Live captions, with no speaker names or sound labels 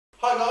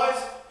Hi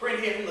guys, Brent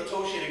here from the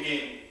Toolshed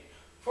again.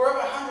 For over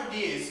 100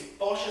 years,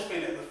 Bosch has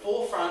been at the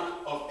forefront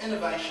of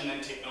innovation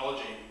and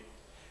technology.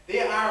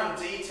 Their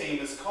R&D team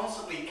is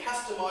constantly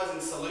customising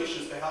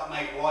solutions to help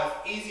make life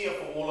easier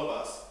for all of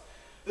us.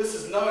 This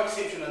is no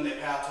exception in their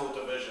power tool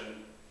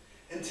division.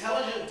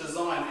 Intelligent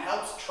design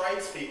helps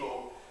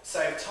tradespeople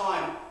save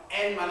time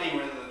and money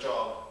running the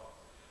job.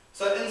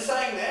 So in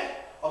saying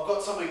that, I've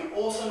got something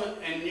awesome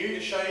and new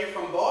to show you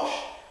from Bosch,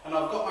 and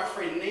I've got my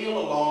friend Neil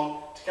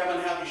along to come and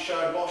help you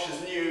show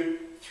Bosch's new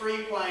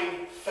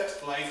 3-plane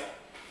fixed laser.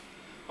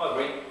 Hi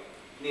Brent,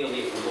 Neil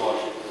here from Bosch.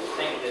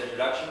 Thank you for the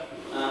introduction.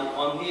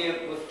 I'm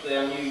here with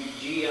our new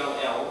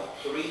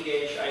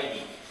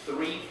GLL3-80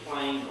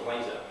 3-plane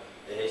laser.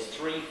 It has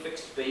 3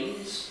 fixed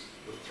beams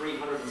with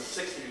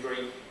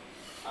 360-degree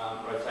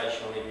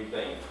rotation on every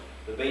beam.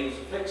 The beams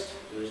are fixed,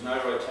 there is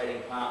no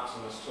rotating parts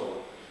in this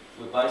tool.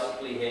 We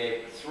basically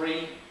have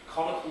 3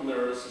 conical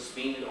mirrors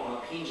suspended on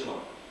a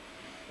pendulum,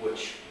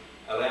 which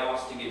allow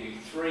us to give you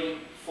 3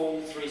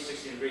 full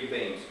 360-degree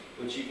beams,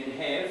 which you can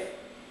have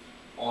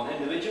on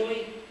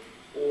individually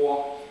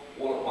or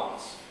all at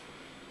once.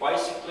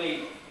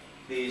 Basically,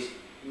 there's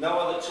no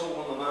other tool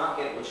on the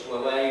market which will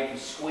allow you to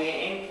square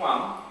and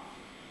plumb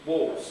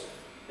walls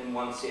in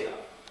one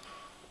setup.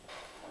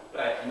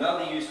 But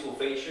another useful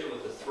feature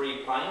with the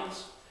 3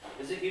 planes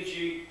is it gives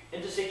you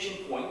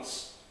intersection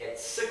points at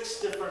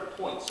 6 different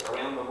points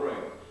around the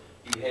room.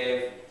 You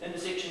have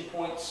intersection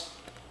points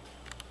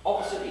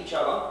opposite each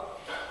other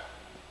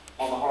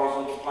on the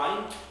horizontal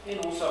plane and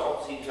also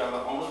opposite each other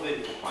on the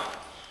vertical plane.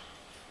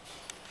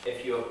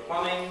 If you're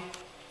plumbing,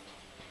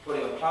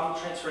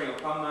 transferring a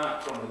plumb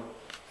mark from the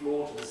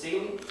floor to the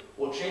ceiling,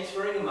 or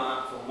transferring a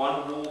mark from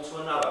one wall to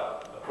another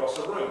across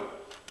a room,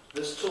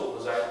 this tool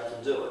is able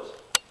to do it.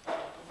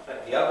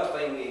 But the other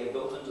thing we have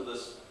built into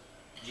this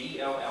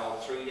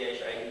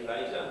GLL3-80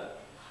 laser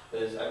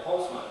is a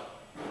pulse mode.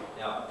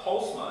 Now, a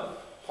pulse mode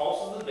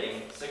pulses the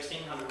beam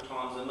 1600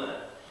 times a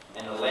minute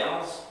and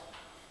allows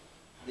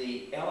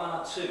the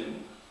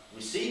LR2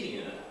 receiver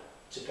unit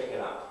to pick it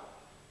up.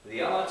 The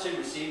LR2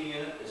 receiver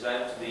unit is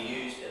able to be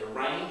used at a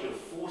range of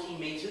 40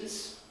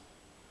 metres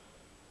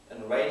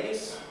in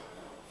radius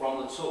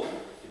from the tool,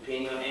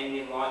 depending on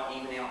ambient light,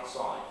 even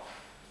outside.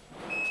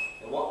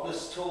 And what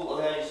this tool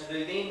allows you to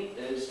do then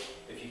is,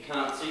 if you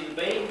can't see the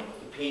beam,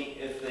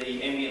 if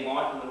the ambient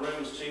light in the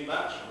room is too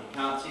much and you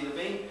can't see the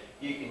beam,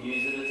 you can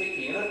use the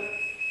detector unit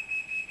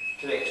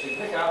to actually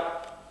pick up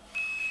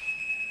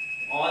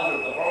either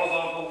of the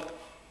horizontal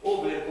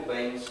or vertical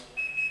beams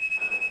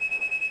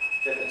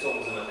that the tool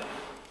is emitting.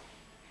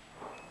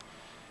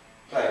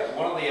 Okay,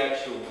 one of the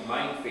actual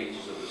main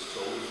features of this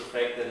tool is the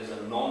fact that it is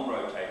a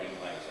non-rotating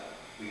laser.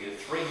 We get a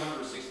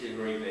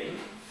 360-degree beam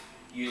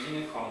using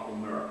a conical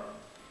mirror.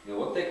 Now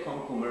what that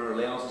conical mirror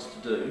allows us to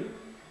do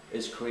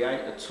is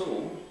create a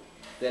tool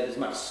that is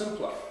much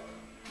simpler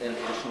than a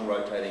traditional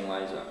rotating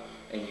laser,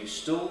 and you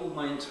still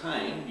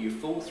maintain your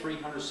full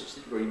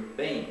 360-degree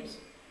beams.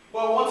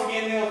 Well, once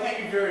again, Neil, thank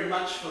you very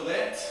much for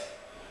that.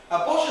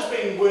 Bosch has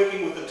been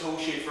working with the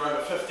Toolshed for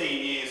over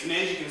 15 years, and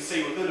as you can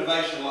see, with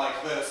innovation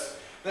like this,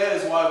 that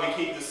is why we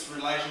keep this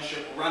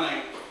relationship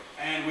running,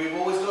 and we've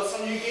always got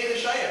some new gear to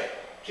show you.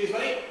 Cheers,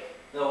 buddy.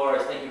 No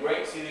worries, thank you,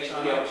 Brett. See you next